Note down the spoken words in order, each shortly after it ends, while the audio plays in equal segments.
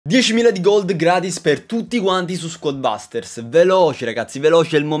10.000 di gold gratis per tutti quanti su Squadbusters. Veloci ragazzi,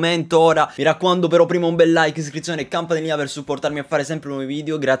 veloci, è il momento ora. Mi raccomando però prima un bel like, iscrizione e campanellina per supportarmi a fare sempre nuovi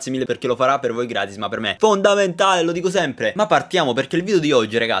video. Grazie mille per chi lo farà, per voi gratis, ma per me fondamentale, lo dico sempre. Ma partiamo perché il video di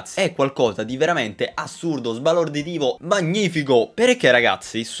oggi ragazzi è qualcosa di veramente assurdo, sbalorditivo, magnifico. Perché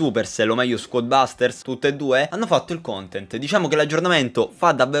ragazzi Supercell, o meglio Squadbusters, tutte e due, hanno fatto il content. Diciamo che l'aggiornamento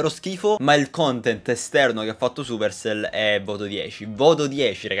fa davvero schifo, ma il content esterno che ha fatto Supercell è voto 10. Voto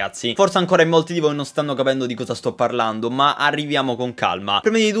 10 ragazzi. Forse ancora in molti di voi non stanno capendo di cosa sto parlando, ma arriviamo con calma.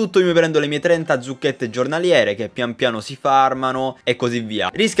 Prima di tutto io mi prendo le mie 30 zucchette giornaliere che pian piano si farmano e così via.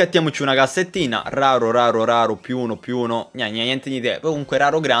 Riscattiamoci una cassettina, raro, più uno, niente di idea. Comunque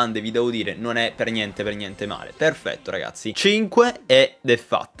raro grande, vi devo dire, non è per niente male. Perfetto ragazzi, 5 ed è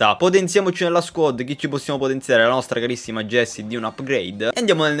fatta. Potenziamoci nella squad, chi ci possiamo potenziare? La nostra carissima Jessie di un upgrade. E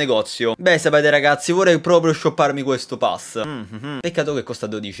andiamo nel negozio. Beh, sapete ragazzi, vorrei proprio shopparmi questo pass. Peccato che costa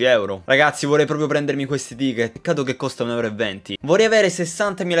 12 euro. Ragazzi, vorrei proprio prendermi questi ticket. Peccato che costa 1,20 €. Vorrei avere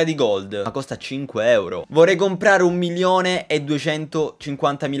 60.000 di gold, ma costa 5 euro. Vorrei comprare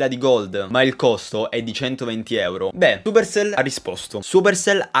 1.250.000 di gold, ma il costo è di 120 euro. Beh, Supercell ha risposto.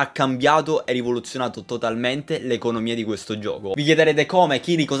 Supercell ha cambiato e rivoluzionato totalmente l'economia di questo gioco. Vi chiederete come,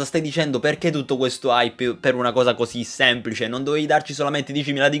 Kirry, cosa stai dicendo? Perché tutto questo hype per una cosa così semplice? Non dovevi darci solamente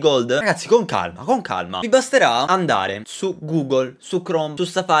 10.000 di gold? Ragazzi, con calma, con calma. Vi basterà andare su Google, su Chrome, su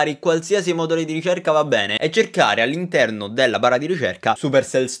Safari, qualsiasi motore di ricerca va bene, e cercare all'interno della barra di ricerca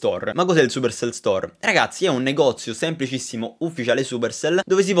Supercell Store. Ma cos'è il Supercell Store? Ragazzi, è un negozio semplicissimo ufficiale Supercell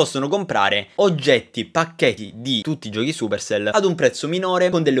dove si possono comprare oggetti, pacchetti di tutti i giochi Supercell ad un prezzo minore,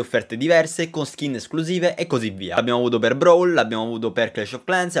 con delle offerte diverse, con skin esclusive e così via. L'abbiamo avuto per Brawl, l'abbiamo avuto per Clash of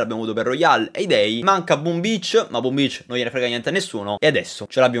Clans, l'abbiamo avuto per Royale e Day. Manca Boom Beach, ma Boom Beach non gliene frega niente a nessuno. E adesso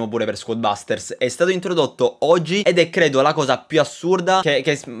ce l'abbiamo pure per Squadbusters. È stato introdotto oggi ed è credo la cosa più assurda che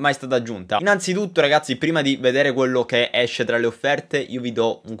è mai stata aggiunta. Innanzitutto ragazzi, prima di vedere quello che esce tra le offerte, io vi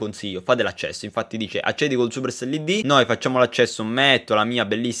do un consiglio: fate l'accesso. Infatti dice accedi col Supercell ID, noi facciamo l'accesso, metto la mia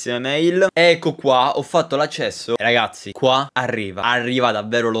bellissima email, ecco qua, ho fatto l'accesso. Ragazzi, qua arriva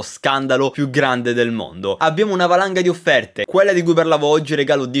davvero lo scandalo più grande del mondo. Abbiamo una valanga di offerte, quella di cui parlavo oggi,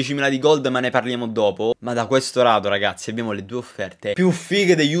 regalo 10.000 di gold, ma ne parliamo dopo. Ma da questo lato ragazzi abbiamo le due offerte più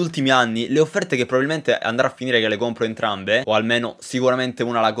fighe degli ultimi anni, le offerte che probabilmente andrà a finire che le compro entrambe, o almeno sicuramente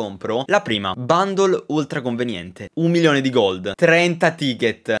una la compro. La prima, bundle ultra conveniente, 1 milione di gold, 30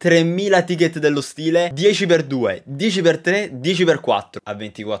 ticket, 3.000 ticket dello stile, 10x2, 10x3, 10x4 a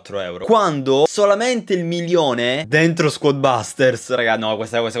 24 euro. Quando solamente il milione dentro Squadbusters, raga, no,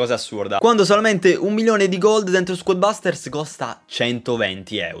 questa cosa è assurda. Quando solamente 1 milione di gold dentro Squadbusters costa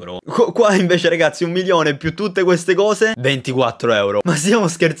 120 euro. Qua invece ragazzi 1 milione più tutte queste cose 24 euro. Ma stiamo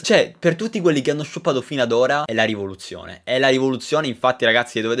scherzando? Cioè, per tutti quelli che hanno shoppato fino ad ora è la rivoluzione. È la rivoluzione. Infatti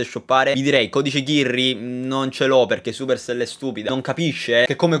ragazzi, se dovete shoppare vi direi codice KIRRY non ce l'ho, perché Supercell è stupida, non capisce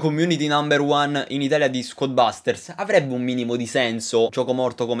che come community number one in Italia di Squadbusters avrebbe un minimo di senso, gioco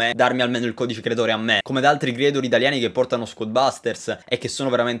morto, come darmi almeno il codice creatore a me, come ad altri creator italiani che portano Squadbusters e che sono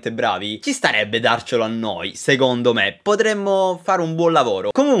veramente bravi. Ci starebbe darcelo a noi, secondo me potremmo fare un buon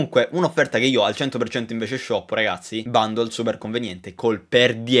lavoro. Comunque un'offerta che io al 100% invece shoppo ragazzi, bundle super conveniente col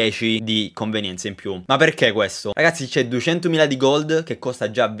per 10 di convenienza in più. Ma perché questo? Ragazzi, c'è 200.000 di gold che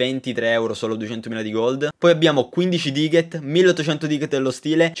costa già 23 euro solo 200.000 di gold. Poi abbiamo 15 ticket, 1800 ticket dello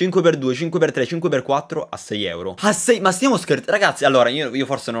stile, 5x2, 5x3, 5x4 a 6 euro. A 6? Ma stiamo scherzando? Ragazzi, allora io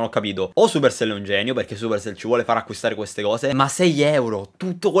forse non ho capito. O Supercell è un genio, perché Supercell ci vuole far acquistare queste cose, ma 6 euro,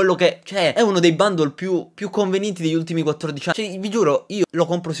 tutto quello che... Cioè, è uno dei bundle più convenienti degli ultimi 14 anni. Cioè, vi giuro, io lo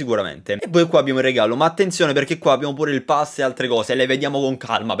compro sicuramente. E poi qua abbiamo il regalo, ma attenzione perché qua abbiamo pure il pass e altre cose, le vediamo con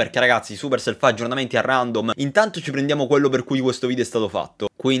calma, perché ragazzi Supercell fa aggiornamenti a random. Intanto ci prendiamo quello per cui questo video è stato fatto.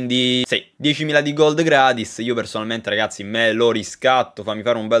 Quindi, sì, 10.000 di gold gratis. Io personalmente ragazzi me lo riscatto. Fammi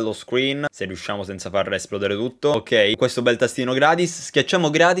fare un bello screen, se riusciamo senza far esplodere tutto. Ok, questo bel tastino gratis.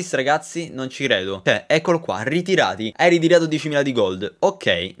 Schiacciamo gratis ragazzi, non ci credo. Cioè, eccolo qua, ritirati. Hai ritirato 10.000 di gold.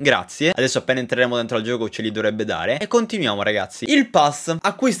 Ok, grazie. Adesso appena entreremo dentro al gioco ce li dovrebbe dare. E continuiamo ragazzi. Il pass,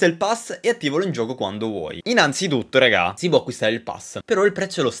 acquista il pass e attivalo in gioco quando vuoi. Innanzitutto raga, si può acquistare il pass, però il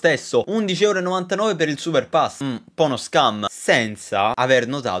prezzo è lo stesso, 11,99 € per il super pass. Un po' uno scam. Senza aver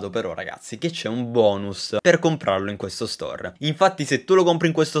notato però ragazzi che c'è un bonus bonus per comprarlo in questo store. Infatti se tu lo compri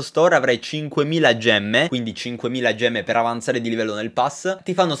in questo store avrai 5000 gemme, quindi 5000 gemme per avanzare di livello nel pass,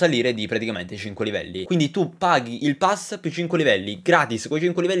 ti fanno salire di praticamente 5 livelli. Quindi tu paghi il pass più 5 livelli, gratis, quei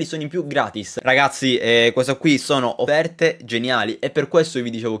 5 livelli sono in più gratis. Ragazzi, questo qui sono offerte geniali e per questo io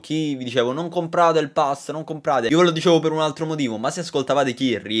vi dicevo non comprate il pass, non comprate. Io ve lo dicevo per un altro motivo, ma se ascoltavate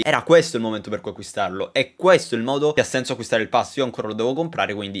Kirry, era questo il momento per cui acquistarlo e questo è il modo che ha senso acquistare il pass. Io ancora lo devo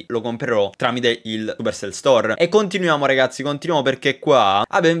comprare, quindi lo comprerò tramite il Supercell Store. E continuiamo ragazzi, continuiamo perché qua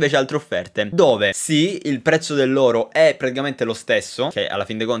abbiamo invece altre offerte dove sì, il prezzo dell'oro è praticamente lo stesso, che alla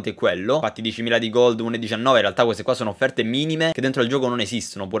fin dei conti è quello. Infatti 10.000 di gold, 1,19, in realtà queste qua sono offerte minime che dentro il gioco non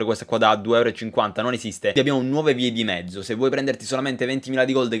esistono. Pure questa qua da 2,50 € non esiste. Abbiamo nuove vie di mezzo. Se vuoi prenderti solamente 20.000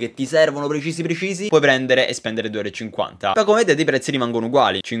 di gold che ti servono precisi, puoi prendere e spendere 2,50 €. Ma come vedete i prezzi rimangono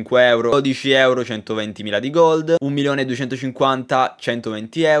uguali: 5 €, 12 €, 120.000 di gold, 1.250.000,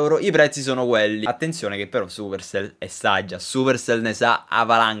 120 €. I prezzi sono quelli. Attenzione che però Supercell è saggia, Supercell ne sa a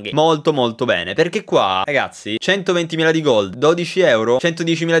valanghe molto molto bene, perché qua ragazzi 120.000 di gold 12 €,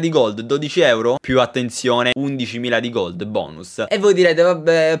 110.000 di gold 12 € più attenzione 11.000 di gold bonus. E voi direte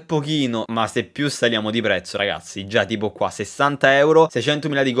vabbè è pochino, ma se più saliamo di prezzo ragazzi, già tipo qua 60 €,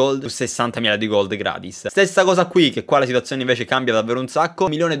 600.000 di gold più 60.000 di gold gratis. Stessa cosa qui, che qua la situazione invece cambia davvero un sacco,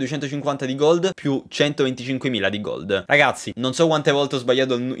 1.250.000 di gold più 125.000 di gold. Ragazzi non so quante volte ho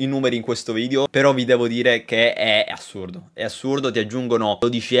sbagliato i numeri in questo video, però vi devo dire che è assurdo, ti aggiungono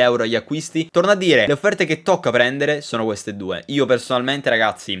 12 € agli acquisti. Torno a dire, le offerte che tocca prendere sono queste due. Io personalmente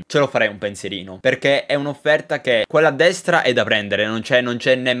ragazzi ce lo farei un pensierino, perché è un'offerta che quella a destra è da prendere, non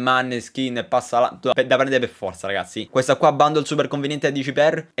c'è né man né skin né passa da prendere per forza ragazzi. Questa qua bundle super conveniente a 10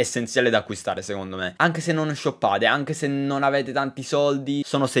 per essenziale da acquistare secondo me, anche se non shoppate, anche se non avete tanti soldi.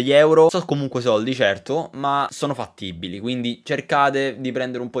 Sono 6 €, sono comunque soldi certo, ma sono fattibili, quindi cercate di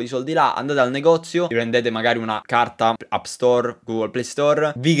prendere un po' di soldi là, andate al negozio, vi prendete magari una carta App Store, Google Play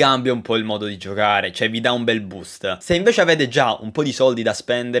Store, vi cambia un po' il modo di giocare, cioè vi dà un bel boost. Se invece avete già un po' di soldi da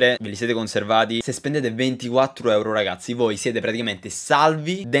spendere, ve li siete conservati, se spendete 24 € ragazzi, voi siete praticamente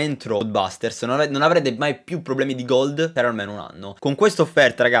salvi dentro Ghostbusters, non avrete mai più problemi di gold per almeno un anno. Con questa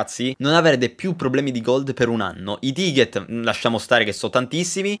offerta ragazzi non avrete più problemi di gold per un anno. I ticket lasciamo stare che sono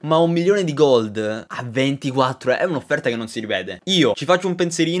tantissimi, ma 1.000.000 di gold a 24 è un'offerta che non si rivede. Io ci faccio un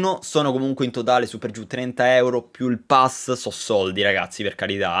pensierino, sono comunque in totale su per giù 30 € più il pass, so soldi ragazzi, per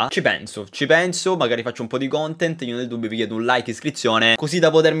carità. Ci penso, magari faccio un po' di content, io nel dubbio vi chiedo un like, iscrizione, così da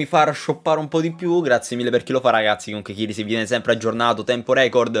potermi far shoppare un po' di più. Grazie mille per chi lo fa ragazzi, comunque Kirry si viene sempre aggiornato, tempo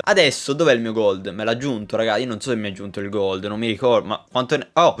record. Adesso dov'è il mio gold? Me l'ha aggiunto ragazzi, io non so se mi ha aggiunto il gold, non mi ricordo, ma quanto ne...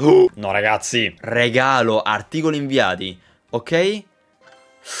 Oh! No ragazzi, regalo, articoli inviati, ok?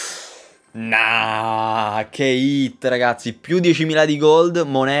 Nah, che hit ragazzi, più 10.000 di gold,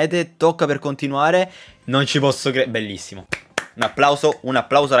 monete, tocca per continuare, non ci posso credere, bellissimo. Un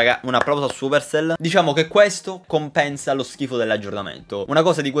applauso raga, un applauso a Supercell. Diciamo che questo compensa lo schifo dell'aggiornamento. Una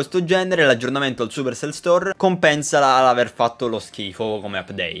cosa di questo genere, l'aggiornamento al Supercell Store compensa l'aver fatto lo schifo come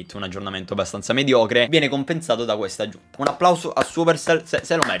update. Un aggiornamento abbastanza mediocre viene compensato da questa aggiunta. Un applauso a Supercell,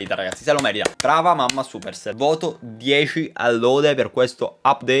 se lo merita ragazzi, se lo merita. Brava mamma Supercell. Voto 10 all'ode per questo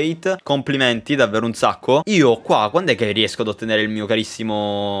update. Complimenti, davvero un sacco. Io qua, quando è che riesco ad ottenere il mio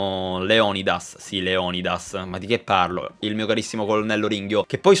carissimo Leonidas? Sì, Leonidas, ma di che parlo? Il mio carissimo colonnello Ringhio,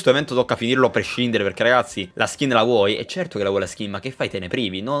 che poi sto evento tocca finirlo a prescindere, perché ragazzi la skin la vuoi? E certo che la vuoi la skin, ma che fai, te ne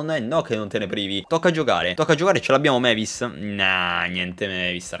privi? No che non te ne privi, tocca giocare, ce l'abbiamo Mavis? Nah, niente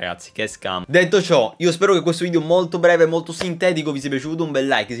Mavis ragazzi, che scam. Detto ciò, io spero che questo video molto breve, molto sintetico vi sia piaciuto. Un bel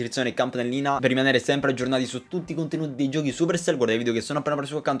like, iscrizione e campanellina per rimanere sempre aggiornati su tutti i contenuti dei giochi Supercell. Guardate i video che sono appena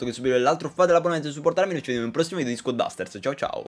preso accanto, che subito l'altro, fate l'abbonamento e supportarmi. Noi ci vediamo in un prossimo video di Ghostbusters. Ciao ciao.